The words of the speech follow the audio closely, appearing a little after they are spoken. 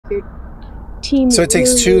your team. So it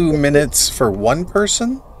takes 2 minutes for one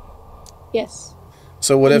person? Yes.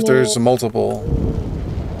 So what if there's multiple?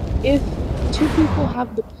 If 2 people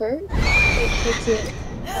have the perk, it takes it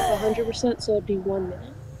 100%, so it'd be 1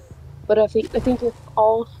 minute. But I think if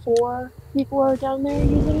all 4 people are down there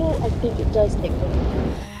using it, I think it does take 1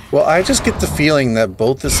 minute. Well, I just get the feeling that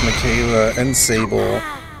both this Mikaela and Sable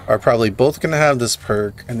are probably both going to have this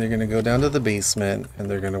perk, and they're going to go down to the basement, and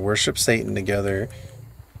they're going to worship Satan together.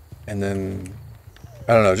 And then,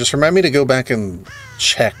 I don't know, just remind me to go back and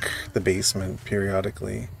check the basement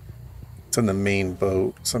periodically. It's in the main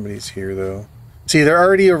boat. Somebody's here, though. See, they're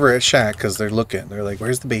already over at Shack because they're looking. They're like,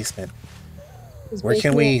 where's the basement? Where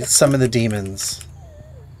can we summon the demons?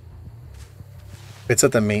 It's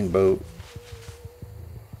at the main boat.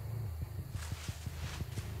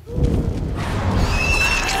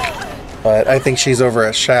 But I think she's over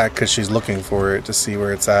at Shack because she's looking for it to see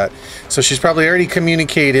where it's at. So she's probably already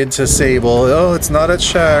communicated to Sable, oh, it's not at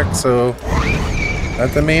Shack, so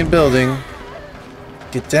at the main building.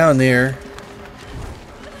 Get down there.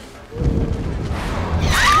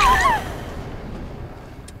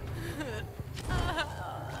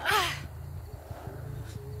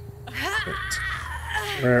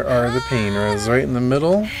 Where are the pain rays? Right in the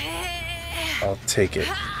middle? I'll take it.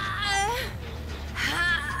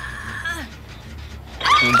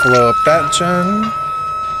 Blow up that gen.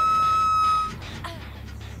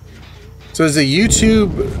 So is the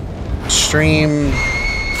YouTube stream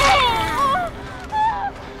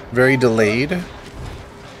very delayed? I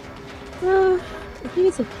think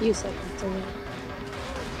it's a few seconds away.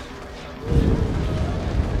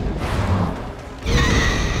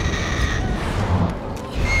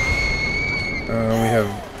 We have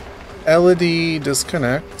Elodie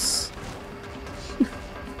disconnects.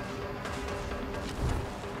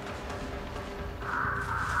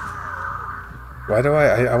 Why do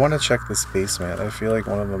I want to check this basement. I feel like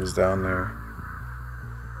one of them is down there.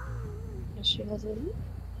 She hasn't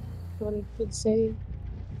gone into the save.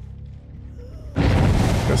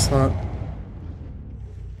 Guess not.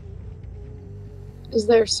 Is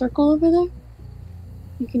there a circle over there?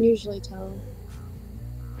 You can usually tell.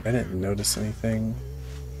 I didn't notice anything.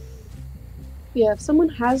 Yeah, if someone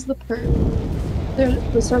has the perk,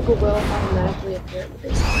 the circle will automatically appear in the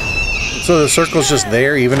basement. So the circle's just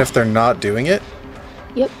there even if they're not doing it?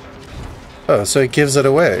 Yep. Oh, so it gives it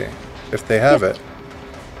away if they have it.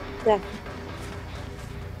 Exactly.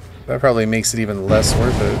 That probably makes it even less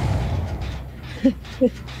worth it.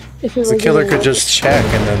 If it The killer could just check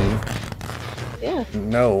and then... Yeah.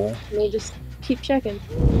 No. And they just keep checking.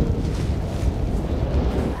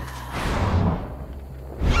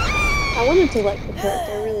 I wanted to like the perk,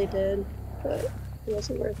 I really did, but it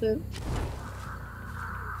wasn't worth it.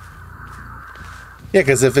 Yeah,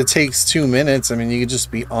 because if it takes 2 minutes, I mean, you could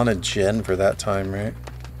just be on a gen for that time, right?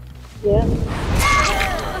 Yeah.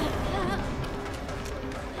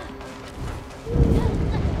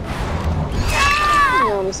 I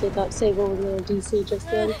honestly thought Sable was going to DC just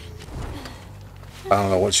then. I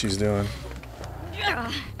don't know what she's doing.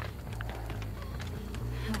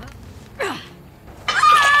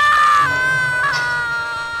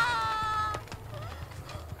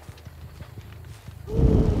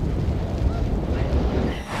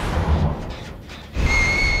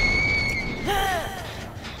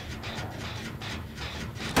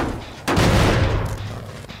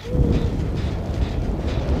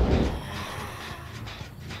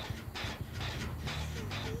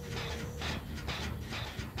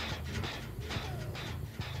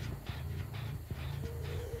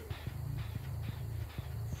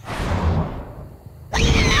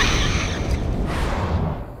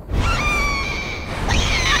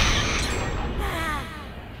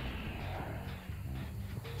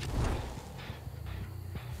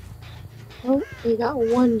 Oh, we got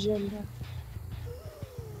one gender.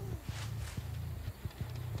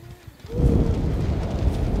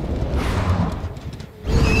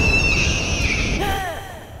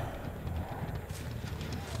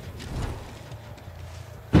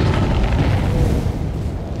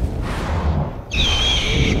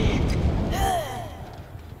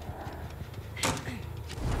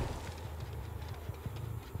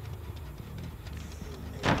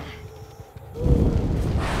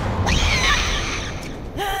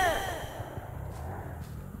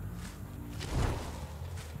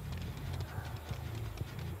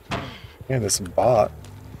 Yeah, this bot.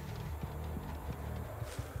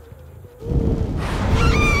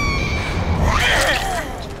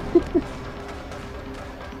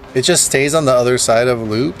 It just stays on the other side of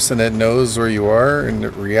loops and it knows where you are and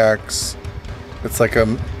it reacts. It's like a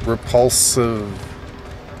repulsive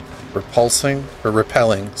repelling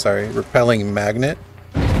magnet,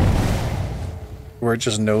 where it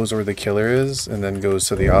just knows where the killer is and then goes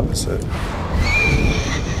to the opposite.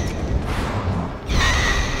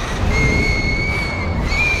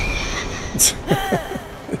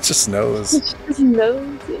 It just knows. It just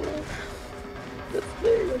knows, yeah. That's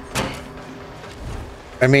hilarious.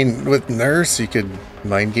 I mean, with Nurse, you could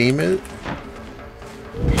mind game it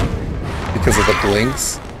because of the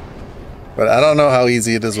blinks. But I don't know how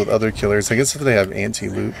easy it is with other killers. I guess if they have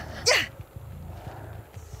anti-loot.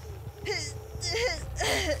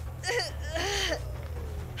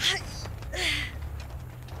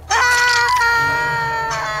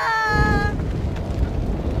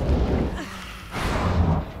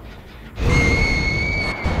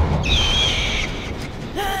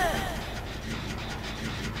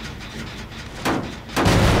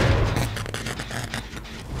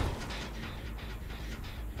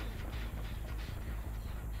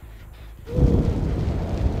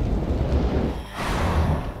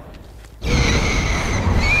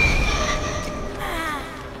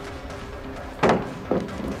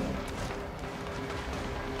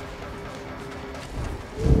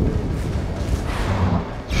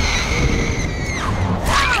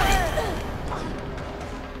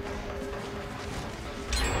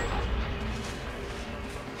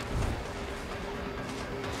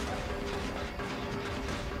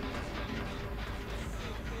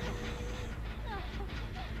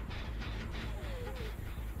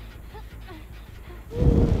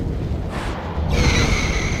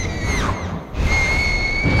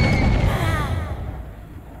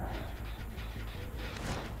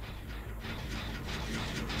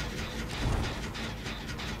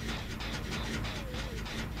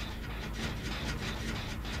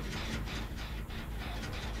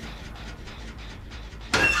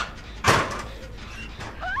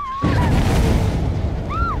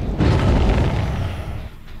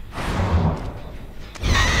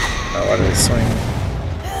 Why did I swing?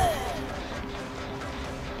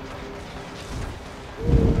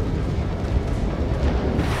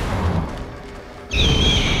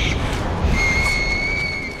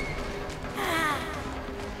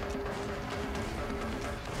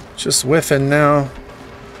 Just whiffing now.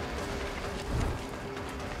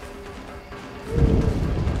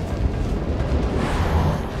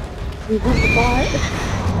 We want the bot.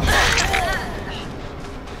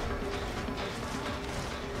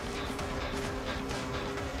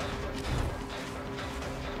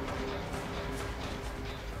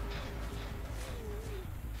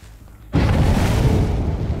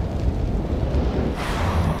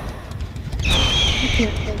 I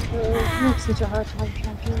have such a hard time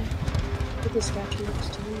tracking with the statue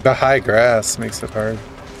next to me. The high grass makes it hard.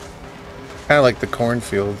 Kind of like the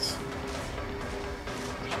cornfields.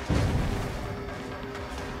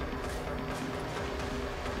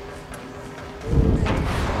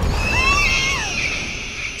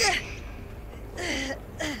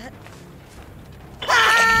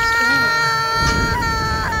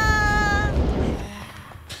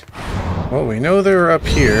 Well, we know they're up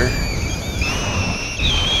here.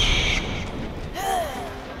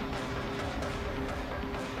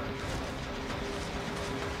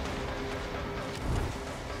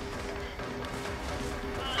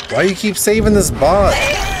 Why do you keep saving this bot?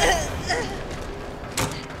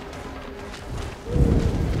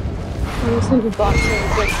 Honestly, the bots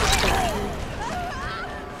are like distraction.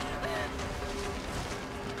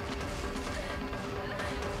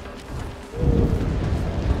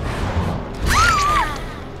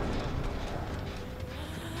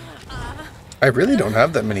 I really don't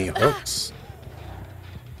have that many hooks.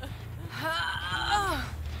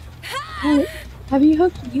 Oh, have you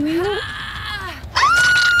hooked Yui yet?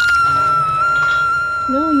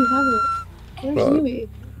 No, you haven't. Where's Yui?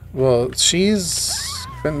 Well, she's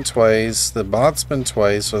been twice. The bot's been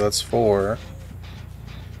twice, so that's 4.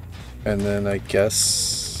 And then I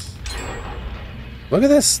guess... Look at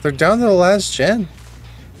this! They're down to the last gen.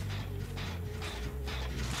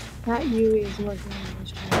 That Yui is working on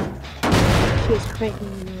this child. She is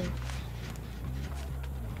cranking me.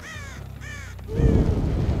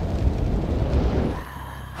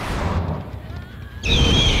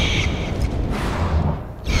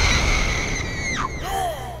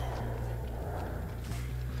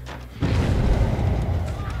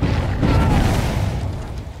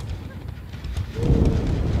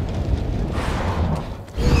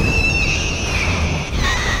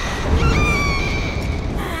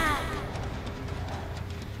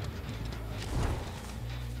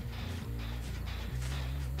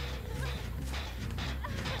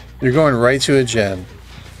 You're going right to a gen.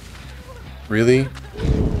 Really?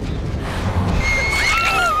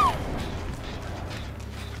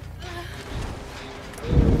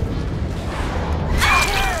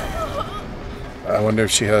 I wonder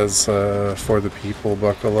if she has For the People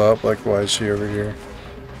buckle up. Like, why is she over here?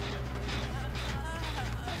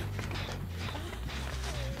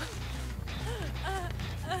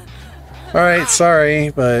 Alright, sorry,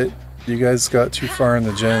 but you guys got too far in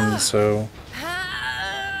the gen, so...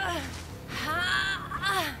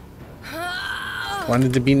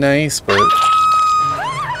 Wanted to be nice, but...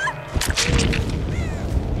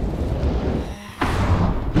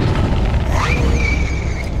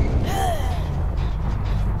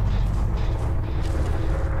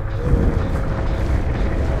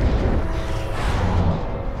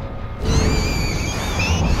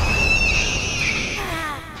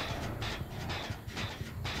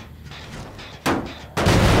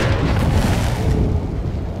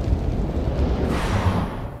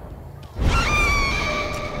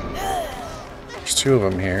 Two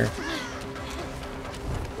of them here.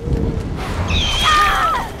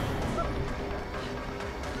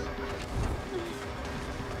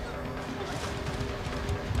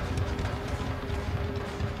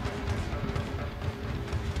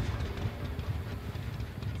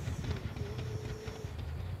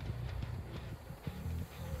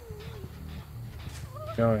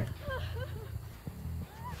 Going.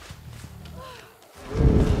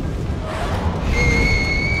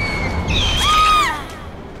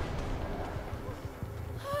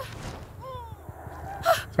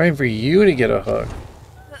 Trying for you to get a hook.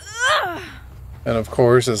 And of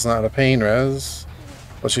course it's not a pain res.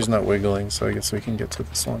 Well, she's not wiggling, so I guess we can get to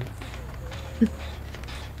this one.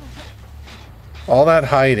 All that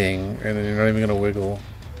hiding, and then you're not even gonna wiggle.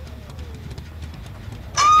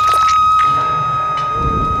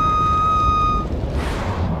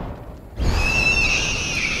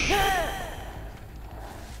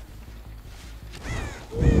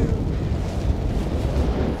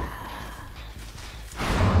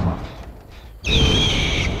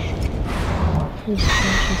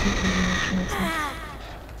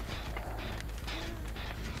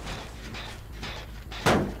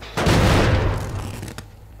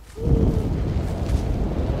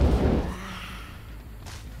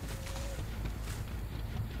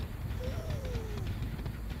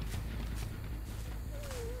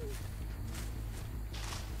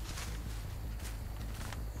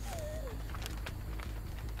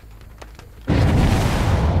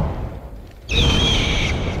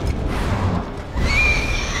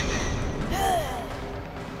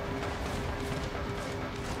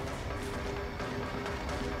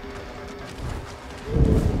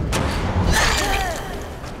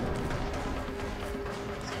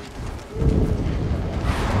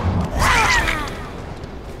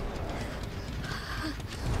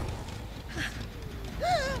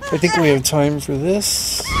 I think we have time for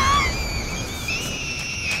this.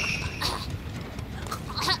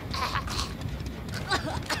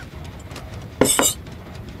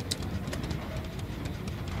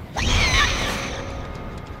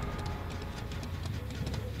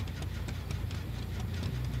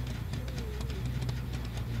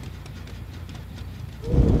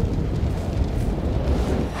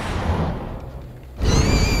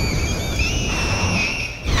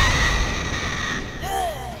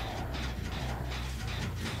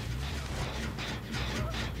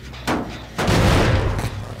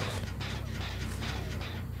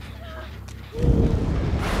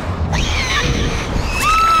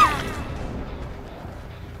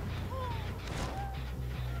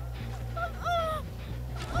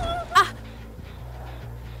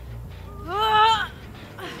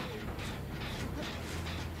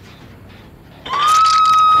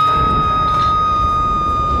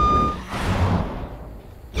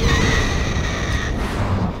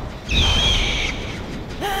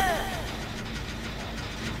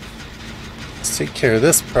 Take care of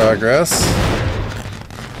this progress.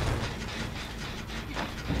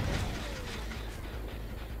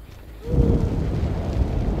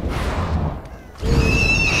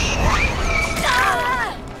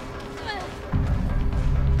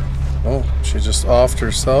 Oh, she just offed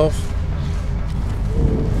herself.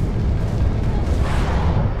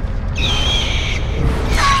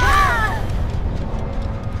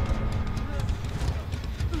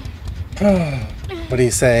 What do you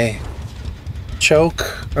say?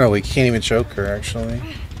 Choke? Oh, we can't even choke her, actually.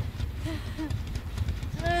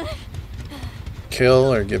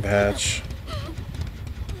 Kill or give hatch?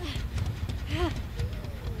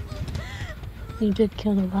 You did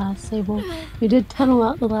kill the last Sable. You did tunnel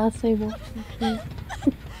out the last Sable. Okay.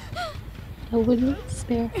 I wouldn't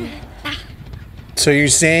spare her. So you're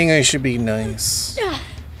saying I should be nice? I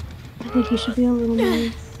think you should be a little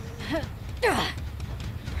nice.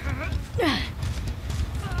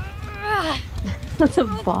 That's a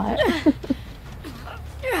bot.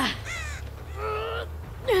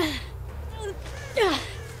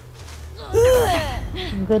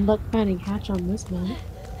 good luck finding hatch on this map.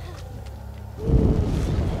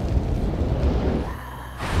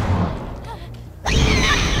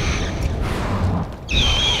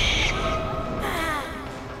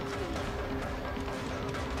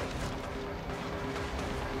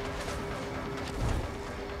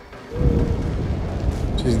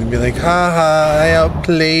 She's gonna be like, haha, I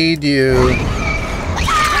outplayed you.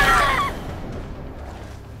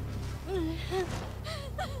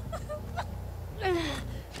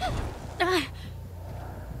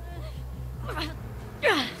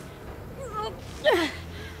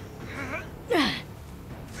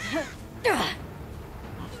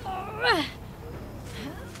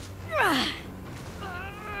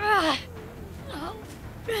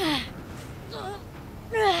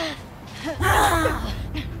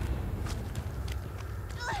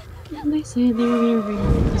 Didn't they say they were gonna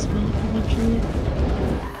remake this map eventually?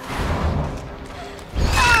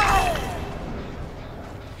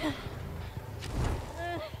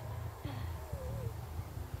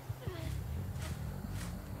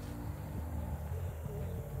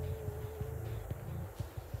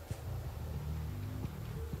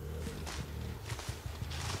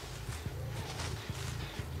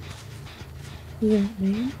 Is that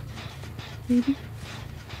name? Maybe?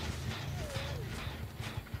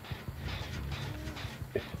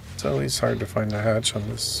 It's always hard to find a hatch on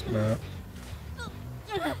this map.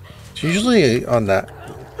 It's usually on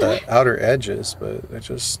the outer edges, but I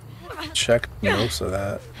just checked most of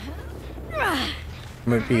that.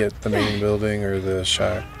 Might be at the main building or the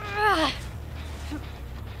shack.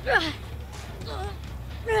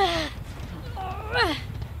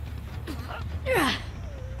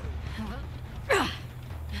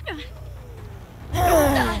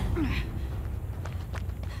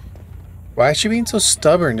 Why is she being so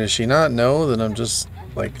stubborn? Does she not know that I'm just,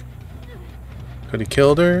 like... Could have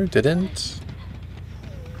killed her? Didn't?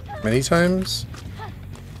 Many times?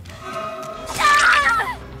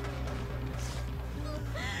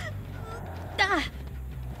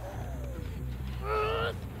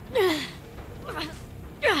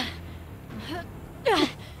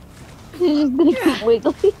 She's just gonna keep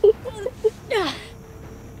wiggling.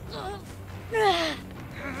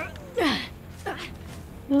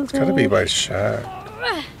 It's gotta be by shack.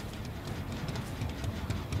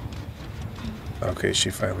 Okay, she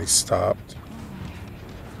finally stopped.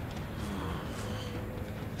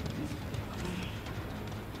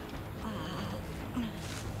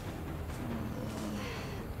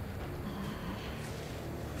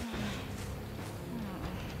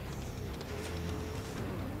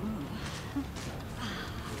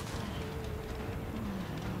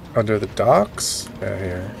 Under the docks? Yeah,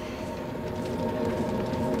 here.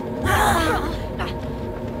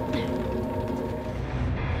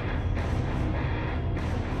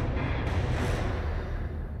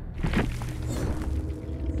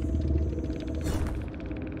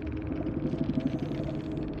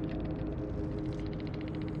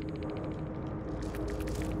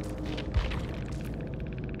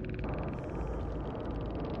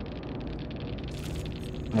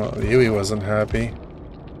 Well, Yui wasn't happy.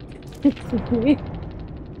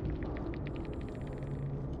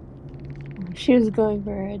 She was going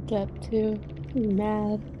for her adept too. She's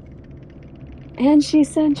mad. And she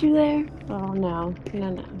sent you there? Oh no.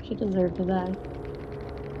 No. She deserved to die.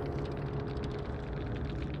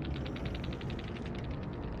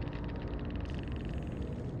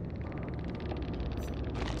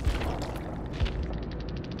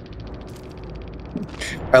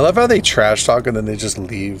 I love how they trash talk and then they just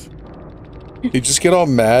leave. They just get all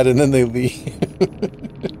mad and then they leave.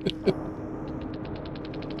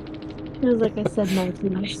 Feels like I said my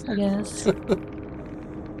piece, I guess.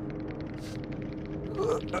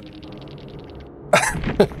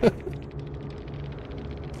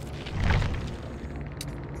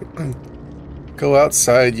 Go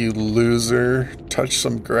outside, you loser. Touch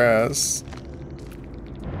some grass.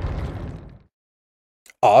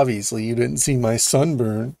 Obviously, you didn't see my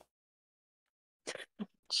sunburn.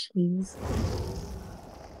 Jeez.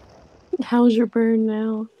 How's your burn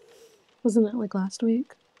now? Wasn't it like last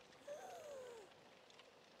week?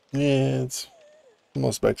 Yeah, it's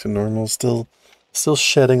almost back to normal. Still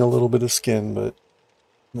shedding a little bit of skin, but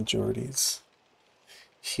majority's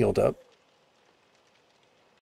healed up.